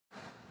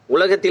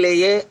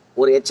உலகத்திலேயே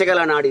ஒரு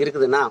எச்சகல நாடு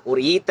இருக்குதுன்னா, ஒரு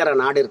ஈத்தர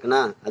நாடு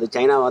இருக்குன்னா அது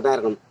சைனாவா தான்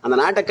இருக்கணும். அந்த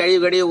நாட்டை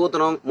கழுவி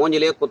ஊத்தணும்,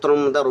 மூஞ்சிலேயே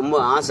குத்தணும் தான் ரொம்ப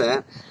ஆசை.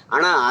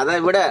 ஆனா அதை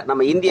விட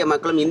நம்ம இந்திய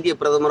மக்களும் இந்திய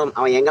பிரதமரும்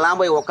அவன் எங்கெல்லாம்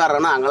போய்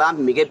உட்காடுறானோ அங்கெல்லாம்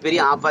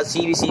மிகப்பெரிய ஆப்பா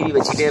சீவி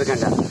வச்சுக்கிட்டே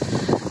இருக்காங்க.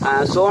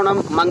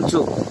 சோனம்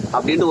மங்சுக்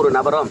அப்படின்ட்டு ஒரு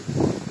நபரும்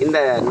இந்த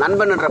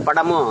நண்பன் என்ற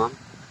படமும்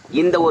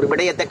இந்த ஒரு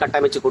விடயத்தை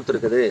கட்டமைச்சு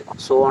கொடுத்துருக்குது.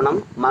 சோனம்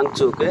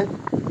மங்சுக்கு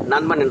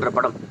நண்பன் என்ற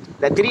படம்.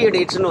 இந்த 3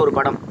 Idiotsன்னு ஒரு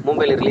படம்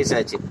மும்பையில் ரிலீஸ்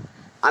ஆச்சு.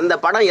 அந்த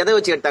படம் எதை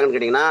வச்சு எடுத்தாங்கன்னு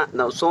கேட்டிங்கன்னா,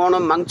 இந்த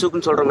சோனம்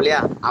மங்சுக்னு சொல்கிறோம் இல்லையா,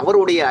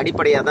 அவருடைய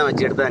அடிப்படையாக தான்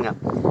வச்சு எடுத்தாங்க.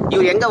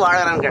 இவர் எங்கே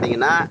வாழறான்னு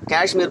கேட்டிங்கன்னா,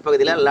 காஷ்மீர்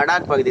பகுதியில்,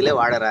 லடாக் பகுதியில்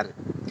வாழறாரு.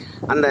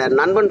 அந்த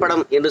நண்பன்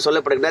படம் என்று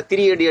சொல்லப்படுகிற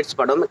 3 Idiots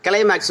படம்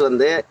கிளைமேக்ஸ்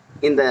வந்து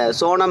இந்த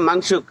சோனம்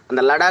மங்சுக்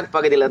அந்த லடாக்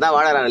பகுதியில் தான்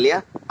வாழறாரு இல்லையா,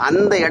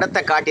 அந்த இடத்த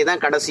காட்டி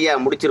தான்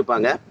கடைசியாக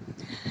முடிச்சிருப்பாங்க.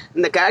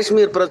 இந்த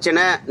காஷ்மீர்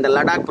பிரச்சனை, இந்த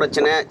லடாக்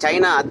பிரச்சனை,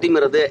 சைனா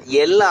அத்துமீறது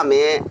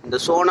எல்லாமே இந்த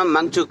சோனம்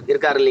மங்சுக்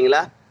இருக்காரு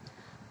இல்லைங்களா,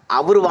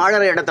 அவர்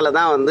வாழற இடத்துல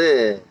தான் வந்து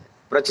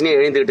பிரச்சனையை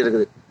எழுந்துகிட்டு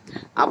இருக்குது.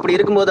 அப்படி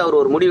இருக்கும்போது அவர்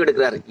ஒரு முடிவு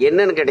எடுக்கிறார்.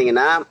 என்னன்னு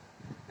கேட்டிங்கன்னா,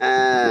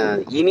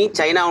 இனி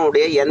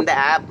சைனாவுடைய எந்த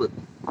ஆப்பு,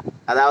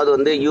 அதாவது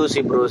வந்து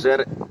யூசி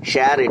ப்ரௌசர்,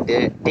 ஷேரிட்டு,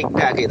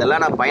 டிக்டாக்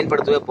இதெல்லாம் நான்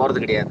பயன்படுத்தவே போகிறது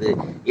கிடையாது.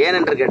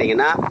 ஏனென்று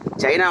கேட்டிங்கன்னா,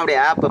 சைனாவுடைய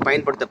ஆப்பை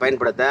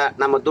பயன்படுத்த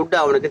நம்ம துட்டு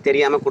அவனுக்கு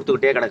தெரியாமல்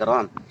கொடுத்துக்கிட்டே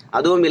கிடக்கிறோம்.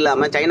 அதுவும்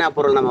இல்லாமல் சைனா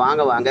பொருள் நம்ம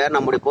வாங்க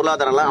நம்முடைய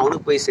பொருளாதாரம்லாம்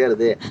அவனுக்கு போய்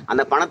சேருது.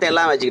 அந்த பணத்தை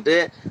எல்லாம் வச்சுக்கிட்டு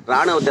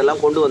இராணுவத்தை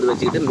எல்லாம் கொண்டு வந்து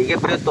வச்சுக்கிட்டு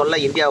மிகப்பெரிய தொல்லை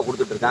இந்தியாவை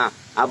கொடுத்துட்டு இருக்கான்.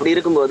 அப்படி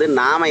இருக்கும்போது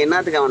நாம்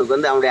என்னத்துக்கு அவனுக்கு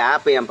வந்து அவனுடைய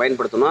ஆப்பை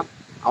பயன்படுத்தணும்,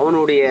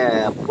 அவனுடைய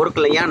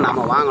பொருட்களையும்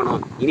நாம்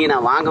வாங்கணும். இனி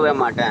நான் வாங்கவே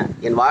மாட்டேன்.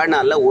 என்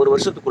வாழ்நாளில் ஒரு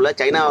வருஷத்துக்குள்ளே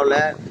சைனாவில்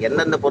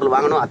எந்தெந்த பொருள்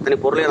வாங்கணும் அத்தனை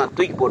பொருளையும் நான்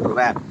தூக்கி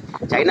போட்டுருவேன்.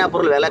 சைனா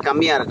பொருள் விலை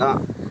கம்மியாக இருக்கும்.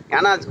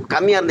 ஏன்னா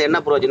கம்மியாக இருந்த என்ன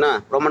பிரயோஜனம்,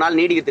 ரொம்ப நாள்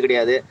நீடிக்கிறது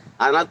கிடையாது.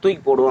 அதனால் தூக்கி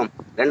போடுவோம்.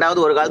 ரெண்டாவது,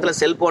 ஒரு காலத்தில்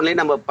செல்ஃபோன்லேயும்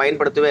நம்ம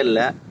பயன்படுத்தவே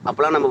இல்லை,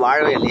 அப்போலாம் நம்ம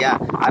வாழவே இல்லையா,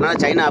 அதனால்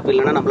சைனா ஆப்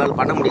இல்லைன்னா நம்மளால்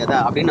பண்ண முடியாதா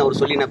அப்படின்னு அவர்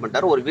சொல்லி என்ன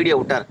பண்ணிட்டார், ஒரு வீடியோ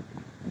விட்டார்.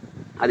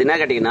 அது என்ன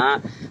கேட்டிங்கன்னா,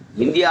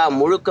 இந்தியா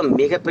முழுக்க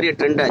மிகப்பெரிய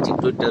ட்ரெண்ட் ஆச்சு.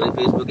 ட்விட்டர்,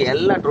 ஃபேஸ்புக்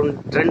எல்லாம்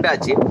ட்ரெண்ட்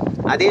ஆச்சு.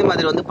 அதே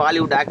மாதிரி வந்து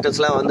பாலிவுட்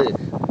ஆக்டர்ஸ்லாம் வந்து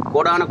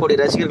கோடான கோடி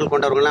ரசிகர்கள்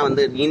கொண்டவங்கலாம்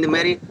வந்து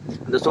இந்தமாரி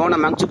இந்த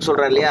சோனம் மங்சுக்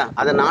சொல்கிறார் இல்லையா,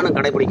 அதை நானும்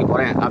கடைபிடிக்க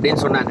போகிறேன்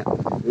அப்படின்னு சொன்னாங்க.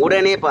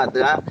 உடனே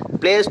பார்த்தா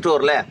ப்ளே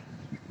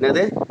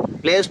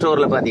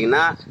ஸ்டோரில்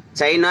பார்த்தீங்கன்னா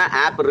சைனா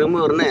ஆப்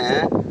ரிமூவர்னு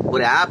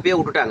ஒரு ஆப்பே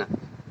விட்டுட்டாங்க.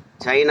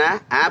 China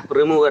app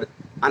remover.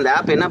 அந்த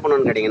ஆப் என்ன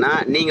பண்ணணும்னு கேட்டிங்கன்னா,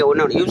 நீங்கள்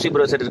ஒன்று யூசி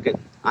ப்ரௌசர் இருக்குது,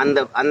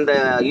 அந்த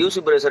யூசி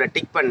ப்ரௌசரை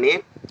டிக் பண்ணி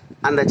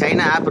அந்த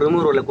சைனா ஆப்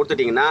ரிமூவரில்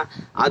கொடுத்துட்டிங்கன்னா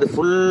அது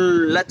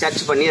ஃபுல்லாக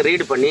சர்ச் பண்ணி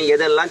ரீட் பண்ணி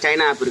எதெல்லாம்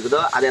சைனா ஆப்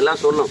இருக்குதோ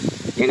அதெல்லாம் சொல்லும்.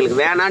 எங்களுக்கு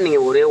வேணான்னு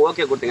நீங்கள் ஒரே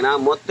ஓகே கொடுத்தீங்கன்னா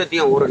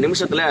மொத்தத்தையும் ஒரு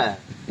நிமிஷத்தில்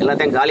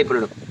எல்லாத்தையும் காலி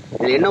பண்ணிடும்.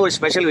 இதில் என்ன ஒரு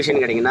ஸ்பெஷல்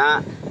விஷயம்னு கேட்டிங்கன்னா,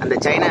 அந்த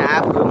சைனா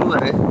ஆப்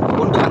ரிமூவர்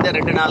கொண்டு வந்து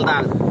 2 நாள் தான்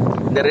ஆகுது.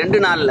 இந்த 2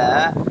 நாளில்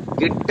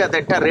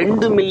கிட்டத்தட்ட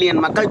 2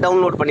 மில்லியன் மக்கள்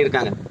டவுன்லோட்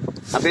பண்ணியிருக்காங்க.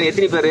 அப்படின்னு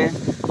எத்தனை பேர்?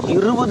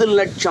 20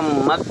 லட்சம்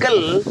மக்கள்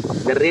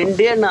இந்த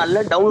 2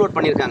 நாளில் டவுன்லோட்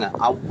பண்ணியிருக்காங்க.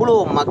 அவ்வளோ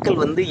மக்கள்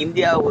வந்து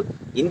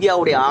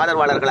இந்தியாவுடைய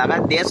ஆதரவாளர்களாக,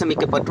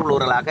 தேசமிக்க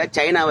பற்றுள்ளவர்களாக,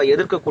 சைனாவை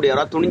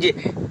எதிர்க்கக்கூடியவராக துணிஞ்சு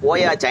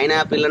போயா சைனா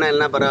ஆப் இல்லைன்னா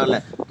என்ன பரவாயில்ல,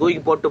 தூக்கி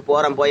போட்டு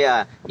போகிறேன் போயா,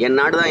 என்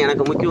நாடு தான்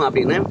எனக்கு முக்கியம்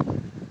அப்படின்னு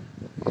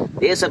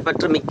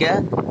தேசப்பற்று மிக்க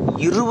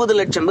 20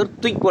 லட்சம் பேர்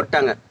தூக்கி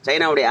போட்டாங்க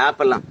சைனாவுடைய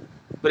ஆப் எல்லாம்.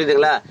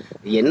 புரியுதுங்களா?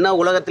 என்ன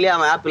உலகத்திலேயே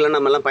அவன் ஆப் இல்லைன்னு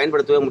நம்ம எல்லாம்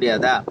பயன்படுத்தவே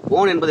முடியாதா?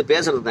 போன் என்பது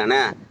பேசுறது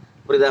தானே,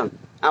 புரியுதா?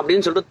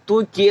 அப்படின்னு சொல்லிட்டு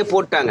தூக்கியே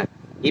போட்டாங்க.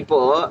 இப்போ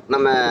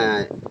நம்ம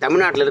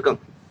தமிழ்நாட்டில் இருக்கோம்.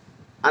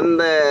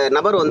 அந்த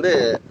நபர் வந்து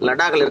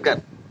லடாக்ல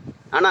இருக்கார்.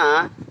 ஆனால்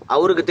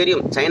அவருக்கு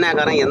தெரியும்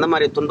சைனாக்காரன் எந்த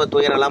மாதிரி துன்ப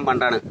துயரெல்லாம்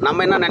பண்ணுறான்னு.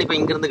 நம்ம என்ன நினைப்போம்,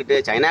 இங்கே இருந்துக்கிட்டு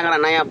சைனாக்காரன்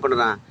என்னையா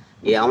பண்ணுறான்,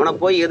 அவனை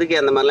போய் எதுக்கு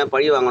அந்த மாதிரிலாம்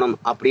பழி வாங்கணும்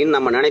அப்படின்னு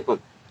நம்ம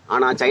நினைப்போம்.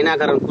 ஆனால்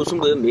சைனாக்காரன்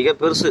குசும்பு மிக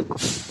பெருசு.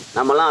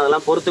 நம்மலாம்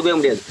அதெல்லாம் பொறுத்துக்கவே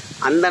முடியாது.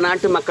 அந்த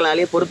நாட்டு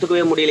மக்களாலேயே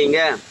பொறுத்துக்கவே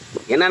முடியலைங்க.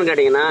 என்னன்னு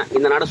கேட்டிங்கன்னா,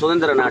 இந்த நாடு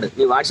சுதந்திர நாடு.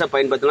 நீ வாட்ஸ்அப்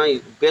பயன்படுத்தினாலும்,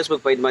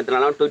 ஃபேஸ்புக்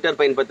பயன்படுத்தினாலும், ட்விட்டர்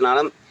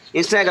பயன்படுத்தினாலும்,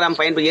 இன்ஸ்டாகிராம்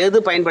எது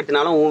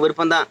பயன்படுத்தினாலும் உன்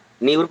விருப்பம் தான்.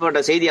 நீ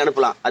விருப்பப்பட்ட செய்தி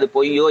அனுப்பலாம், அது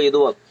பொய்யோ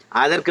எதுவோ.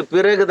 அதற்கு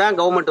பிறகு தான்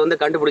கவர்மெண்ட்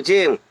வந்து கண்டுபிடிச்சி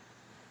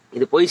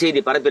இது பொய் செய்தி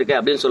பரப்பியிருக்க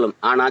அப்படின்னு சொல்லும்.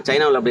 ஆனால்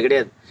சைனாவில் அப்படி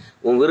கிடையாது.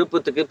 உன்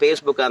விருப்பத்துக்கு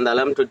ஃபேஸ்புக்காக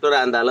இருந்தாலும்,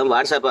 ட்விட்டராக இருந்தாலும்,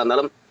 வாட்ஸ்அப்பாக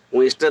இருந்தாலும்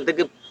உன்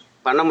இஷ்டத்துக்கு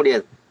பண்ண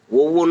முடியாது.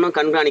 ஒவ்வொன்றும்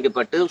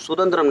கண்காணிக்கப்பட்டு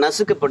சுதந்திரம்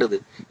நசுக்கப்படுது.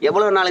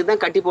 எவ்வளோ நாளைக்கு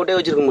தான் கட்டி போட்டே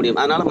வச்சிருக்க முடியும்?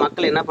 அதனால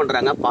மக்கள் என்ன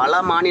பண்ணுறாங்க,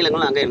 பல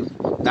மாநிலங்களும் அங்கே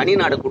தனி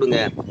நாடு கொடுங்க.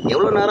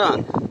 எவ்வளோ நேரம்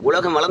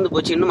உலகம் வளர்ந்து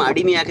போச்சு, இன்னும்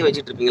அடிமையாக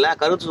வச்சுட்டு இருப்பீங்களா?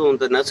 கருத்து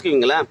சுதந்திரத்தை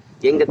நசுக்குவீங்களா?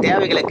 எங்கள்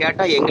தேவைகளை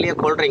கேட்டால் எங்களையே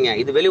கொள்றீங்க.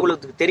 இது வெளி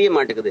உலகத்துக்கு தெரிய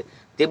மாட்டேங்குது.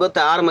 திபெத்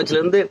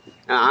ஆரம்பிச்சிலேருந்து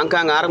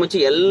ஹாங்காங் ஆரம்பித்து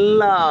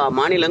எல்லா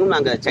மாநிலங்களும்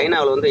நாங்கள்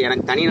சைனாவில் வந்து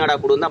எனக்கு தனி நாடாக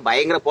கொடுந்தா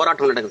பயங்கர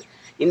போராட்டம் நடக்குது.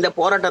 இந்த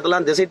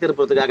போராட்டத்தெல்லாம் திசை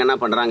திருப்பறதுக்காக என்ன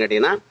பண்ணுறாங்க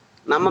கேட்டிங்கன்னா,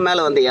 நம்ம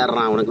மேலே வந்து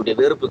ஏறுறான் அவனுக்கு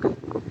வெறுப்புக்கு.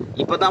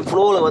 இப்போ தான்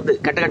ஃப்ளோவில் வந்து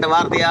கட்ட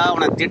வார்த்தையாக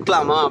அவனை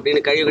திட்டலாமா அப்படின்னு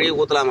கழுவி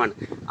ஊற்றலாமான்னு.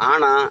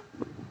 ஆனால்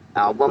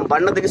அவன்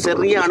பண்ணதுக்கு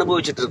சரியாக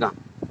அனுபவிச்சுட்டு இருக்கான்.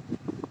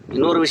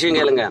 இன்னொரு விஷயம்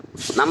கேளுங்க,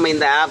 நம்ம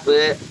இந்த ஆப்பு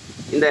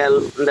இந்த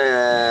இந்த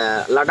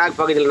லடாக்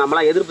பகுதியில்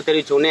நம்மளாம் எதிர்ப்பு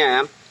தெரிவித்த உடனே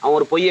அவன்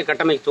ஒரு பொய்யை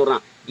கட்டமைக்க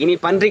சொல்கிறான். இனி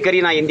பன்றிக்கறி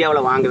நான்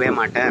இந்தியாவில் வாங்கவே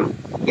மாட்டேன்.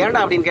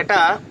 ஏன்டா அப்படின்னு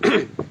கேட்டால்,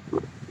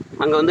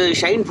 அங்கே வந்து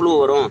ஷைன் ஃப்ளூ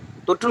வரும்,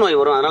 தொற்று நோய்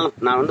வரும், அதனால்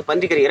நான் வந்து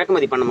பன்றிக்கறி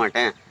இறக்குமதி பண்ண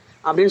மாட்டேன்.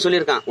 அப்படின்னு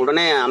சொல்லியிருக்கான்.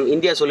 உடனே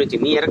இந்தியா சொல்லிச்சு,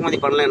 நீ இறக்குமதி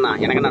பண்ணலன்னா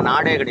எனக்கு நான்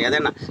நாடே கிடையாது,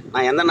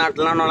 நான் எந்த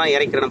நாட்டிலாம்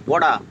இறக்கிறேன்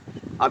போடா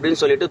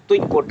அப்படின்னு சொல்லிட்டு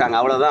தூக்கி போட்டாங்க.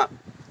 அவ்வளோதான்.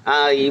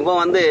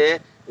 இவன் வந்து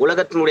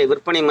உலகத்தினுடைய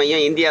விற்பனை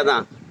மையம் இந்தியா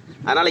தான்.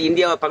 அதனால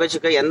இந்தியாவை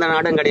பகைச்சிக்க எந்த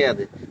நாடும்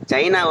கிடையாது.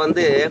 சைனா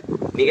வந்து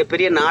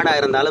மிகப்பெரிய நாடா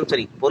இருந்தாலும்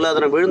சரி,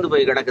 பொருளாதாரம் விழுந்து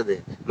போய் கிடக்குது,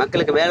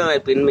 மக்களுக்கு வேலை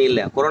வாய்ப்பு இன்மை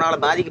இல்லை, கொரோனால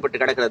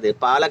பாதிக்கப்பட்டு கிடக்கிறது,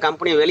 பல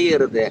கம்பெனி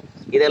வெளியேறுது.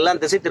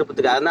 இதெல்லாம் திசை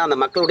திருப்பத்துக்காக தான், அந்த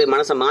மக்களுடைய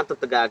மனசை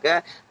மாற்றத்துக்காக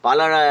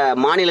பல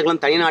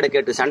மாநிலங்களும் தனிநாடு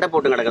கேட்டு சண்டை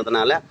போட்டு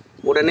கிடக்கிறதுனால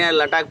உடனே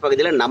லடாக்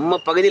பகுதியில் நம்ம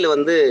பகுதியில்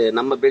வந்து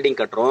நம்ம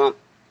பில்டிங் கட்டுறோம்.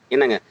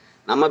 என்னங்க,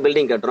 நம்ம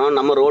பில்டிங் கட்டுறோம்,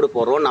 நம்ம ரோடு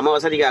போடுறோம், நம்ம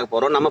வசதிக்காக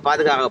போடுறோம், நம்ம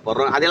பாதுகாக்க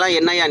போடுறோம். அதெல்லாம்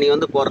என்னையா நீ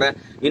வந்து போடுற?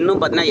 இன்னும்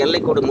பார்த்தீங்கன்னா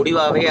எல்லைக்கோடு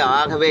முடிவாகவே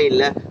ஆகவே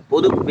இல்லை,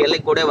 பொது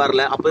எல்லைக்கோடே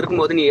வரல. அப்போ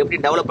இருக்கும்போது நீ எப்படி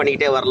டெவலப்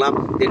பண்ணிக்கிட்டே வரலாம்?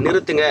 இதை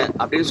நிறுத்துங்க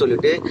அப்படின்னு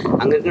சொல்லிட்டு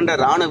அங்கே இருக்கின்ற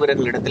ராணுவ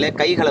வீரர்களிடத்துல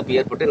கைகலப்பு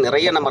ஏற்பட்டு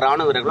நிறைய நம்ம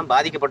ராணுவ வீரர்களும்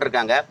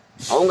பாதிக்கப்பட்டிருக்காங்க,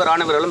 அவங்க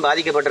ராணுவ வீரர்களும்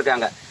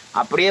பாதிக்கப்பட்டிருக்காங்க.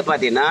 அப்படியே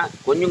பார்த்தீங்கன்னா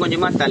கொஞ்சம்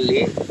கொஞ்சமாக தள்ளி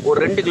ஒரு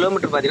 2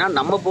 கிலோமீட்டர் பார்த்தீங்கன்னா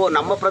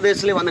நம்ம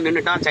பிரதேசத்துலேயே வந்து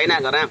நின்றுட்டான்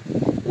சைனாக்காரன்.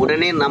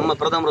 உடனே நம்ம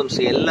பிரதமரும்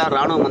எல்லா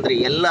ராணுவ மந்திரி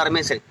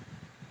எல்லாருமே சரி,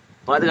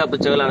 பாதுகாப்பு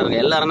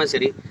செயலாளர்கள் எல்லாருமே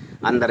சரி,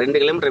 அந்த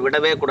 2 கிலோமீட்டர்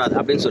விடவே கூடாது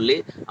அப்படின்னு சொல்லி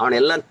அவனை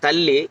எல்லாம்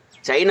தள்ளி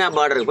சைனா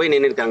பார்டருக்கு போய்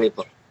நின்றுருக்காங்க.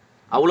 இப்போ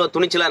அவ்வளோ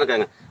துணிச்சலாக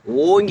இருக்காங்க.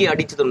 ஓங்கி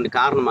அடிச்சது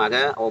காரணமாக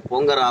அவன்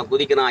பொங்குறான்,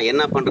 குதிக்கிறான்,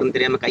 என்ன பண்ணுறதுன்னு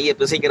தெரியாமல் கையை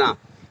பிசைக்கிறான்.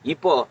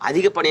 இப்போ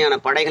அதிகப்படியான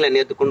படைகளை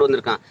நேற்று கொண்டு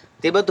வந்திருக்கான்.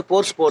 திபெத்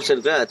போர்ஸ்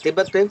இருக்கு,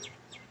 திபெத்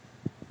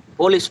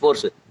போலீஸ்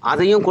போர்ஸ்,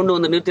 அதையும் கொண்டு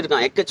வந்து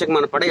நிறுத்திருக்கான்.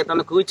 எக்கச்சக்கமான படையை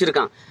தானே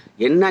குவிச்சிருக்கான்.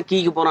 என்ன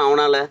கீக்கு போகிறான்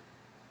அவனால?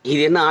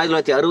 இது என்ன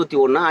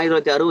 1961,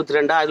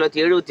 1962,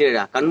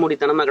 1977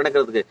 கண்மூடித்தனமா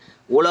கிடக்கிறதுக்கு?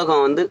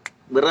 உலகம் வந்து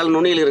விரல்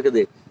நுனியில்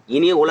இருக்குது.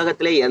 இனிய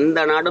உலகத்திலே எந்த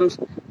நாடும்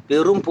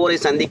பெரும் போரை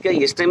சந்திக்க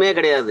இஷ்டமே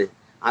கிடையாது.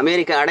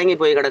 அமெரிக்கா அடங்கி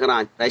போய்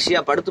கிடக்குறான், ரஷ்யா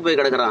படுத்து போய்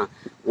கிடக்குறான்,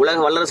 உலக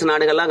வல்லரசு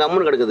நாடுகள்லாம்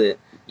கம்முன்னு கிடக்குது.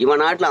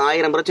 இவன் நாட்டில்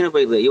 1000 பிரச்சனை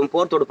போயிடுது. இவன்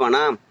போர்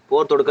தொடுப்பானா?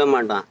 போர் தொடுக்க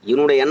மாட்டான்.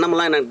 இவனுடைய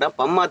எண்ணம்லாம் என்னட்டா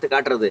பம்மாத்து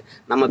காட்டுறது,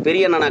 நம்ம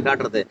பெரிய எண்ணனா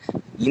காட்டுறது.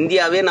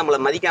 இந்தியாவே நம்மளை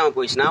மதிக்காம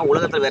போயிடுச்சுன்னா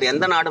உலகத்தில் வேற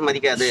எந்த நாடும்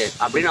மதிக்காது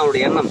அப்படின்னு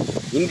அவனுடைய எண்ணம்.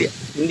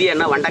 இந்தியா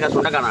என்ன வண்டக்கா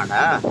சுண்டக்கா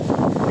நாடா?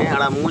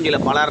 அடா மூஞ்சில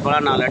பலார்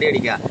 4 அடி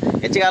அடிக்கா.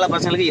 எச்சகால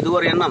பசங்களுக்கு இது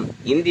ஒரு எண்ணம்.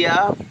 இந்தியா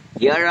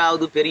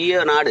 7வது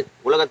பெரிய நாடு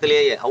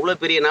உலகத்திலேயே. அவ்வளோ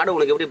பெரிய நாடு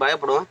உனக்கு எப்படி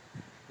பயப்படும்?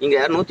 இங்கே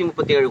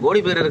 137 கோடி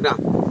பேர்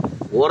இருக்கான்.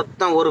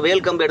 ஒருத்தன் ஒரு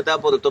வேல் கம்பு எடுத்தா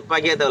போதும்,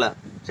 துப்பாக்கியே தேவை,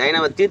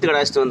 சைனாவை தீர்த்து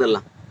கடாச்சிட்டு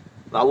வந்துடலாம்.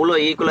 அவ்வளோ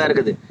ஈக்குவலாக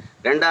இருக்குது.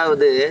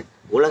 2வது,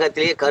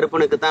 உலகத்திலேயே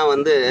கருப்பனுக்கு தான்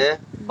வந்து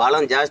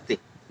பலம் ஜாஸ்தி.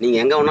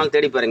 நீங்கள் எங்கே வேணாலும்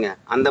தேடி பாருங்க,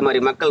 அந்த மாதிரி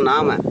மக்கள்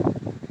நாம.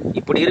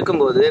 இப்படி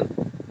இருக்கும்போது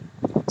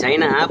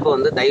சைனா ஆப்பை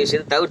வந்து தயவு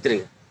செய்து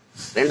தவிர்த்துருங்க.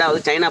 2வது,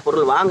 சைனா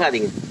பொருள்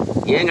வாங்காதீங்க.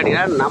 ஏன்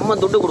கேட்டீங்கன்னா நம்ம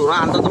துட்டு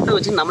கொடுக்குறோம், அந்த துட்டை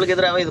வச்சு நம்மளுக்கு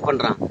எதிராகவே இது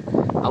பண்ணுறான்.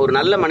 அவர்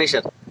நல்ல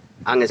மனுஷர்.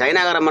 அங்கே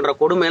சைனாக்காரன் பண்ணுற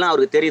கொடுமையெல்லாம்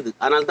அவருக்கு தெரியுது.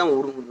 அதனால தான்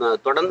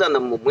தொடர்ந்து அந்த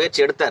முயற்சி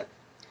எடுத்தார்.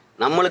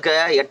 நம்மளுக்கு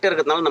எட்ட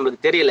இருக்கிறதுனால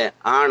நம்மளுக்கு தெரியல.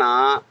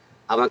 ஆனால்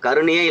அவன்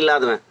கருணையே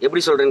இல்லாதவன்.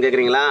 எப்படி சொல்கிறேன்னு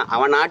கேட்குறீங்களா?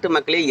 அவன் நாட்டு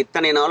மக்களே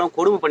இத்தனை நாளும்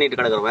கொடுமை பண்ணிட்டு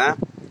கிடக்குறவன்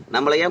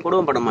நம்மளை ஏன்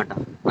கொடுமை பண்ண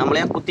மாட்டான்? நம்மளை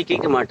ஏன் குத்தி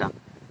கீக்க மாட்டான்?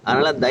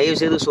 அதனால் தயவு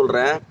செய்து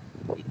சொல்கிறேன்,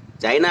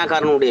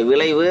 சைனாக்காரனுடைய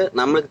விளைவு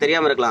நம்மளுக்கு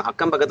தெரியாமல் இருக்கலாம்.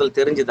 அக்கம் பக்கத்தில்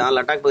தெரிஞ்சுதான்,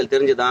 லடாக் பகுதியில்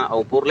தெரிஞ்சுதான்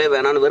அவங்க பொருளே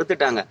வேணான்னு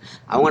வெறுத்துட்டாங்க.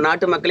 அவங்க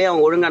நாட்டு மக்களே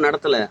அவங்க ஒழுங்காக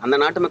நடத்தலை. அந்த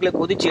நாட்டு மக்களே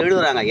கொதிச்சு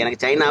எழுதுறாங்க,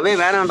 எனக்கு சைனாவே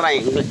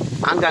வேணான்றாங்க.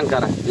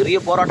 ஆங்காங்காரன் பெரிய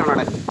போராட்டம்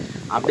நடக்குது.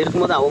 அப்படி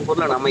இருக்கும்போது அவன்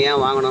பொருளை நம்ம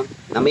ஏன் வாங்கணும்?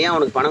 நம்ம ஏன்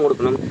அவனுக்கு பணம்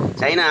கொடுக்கணும்?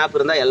 சைனா ஆப்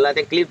இருந்தால்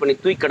எல்லாத்தையும் கிளியர் பண்ணி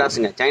தூக்கி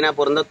கடாசுங்க. சைனா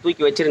இருந்தால்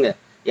தூக்கி வச்சிருங்க.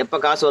 எப்போ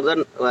காசு வருதோ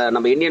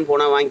நம்ம இந்தியன்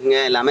போனால் வாங்கிக்கோங்க,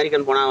 இல்லை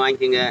அமெரிக்கன் போனால்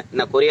வாங்கிக்கோங்க,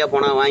 இல்லை கொரியா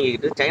போனால்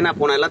வாங்கிக்கிட்டு சைனா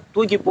போனால் எல்லாம்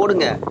தூக்கி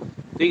போடுங்க.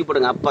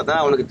 அப்போ தான்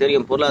அவனுக்கு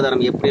தெரியும்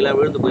பொருளாதாரம் எப்படிலாம்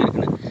விழுந்து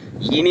போயிருக்குன்னு.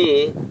 இனி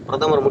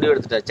பிரதமர் முடிவு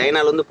எடுத்துட்டார்,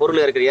 சைனாலேருந்து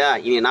பொருள் இருக்கிறியா,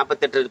 இனி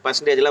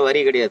 48%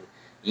 வரி கிடையாது.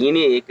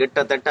 இனி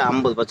கிட்டத்தட்ட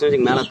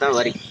 50% மேலே தான்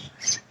வரி.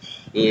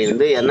 நீ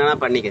வந்து என்னன்னா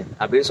பண்ணிக்க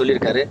அப்படின்னு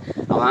சொல்லியிருக்காரு.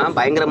 அவன்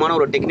பயங்கரமான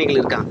ஒரு டெக்னிக்கல்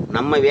இருக்கான்.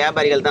 நம்ம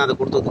வியாபாரிகள் தான் அதை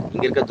கொடுத்தது,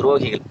 இங்கே இருக்க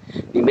துரோகிகள்.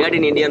 நீ மேட்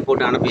இன் இந்தியான்னு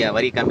போட்டு அனுப்பியா,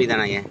 வரி கம்மி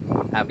தானே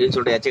அப்படின்னு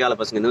சொல்லிட்டு எச்சகால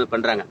பசங்க இந்த மாதிரி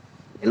பண்ணுறாங்க.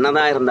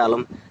 என்னதான்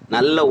இருந்தாலும்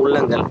நல்ல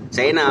உள்ளங்கள்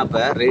சைனா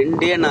ஆப்பை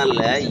 2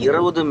 நாளில்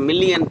 20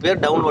 மில்லியன்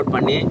பேர் டவுன்லோட்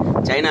பண்ணி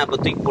சைனா ஆப்பை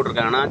தூக்கி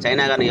போட்டிருக்காங்கன்னா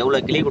சைனாக்காரன்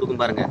எவ்வளோ கிளி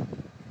கொடுக்கும் பாருங்க.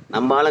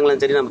 நம்ம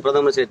ஆளுங்களும் சரி, நம்ம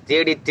பிரதமர் சரி,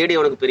 தேடி தேடி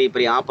அவனுக்கு பெரிய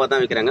பெரிய ஆப்பாக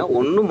தான் வைக்கிறாங்க.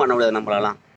 ஒன்றும் பண்ண முடியாது நம்மளாலாம்.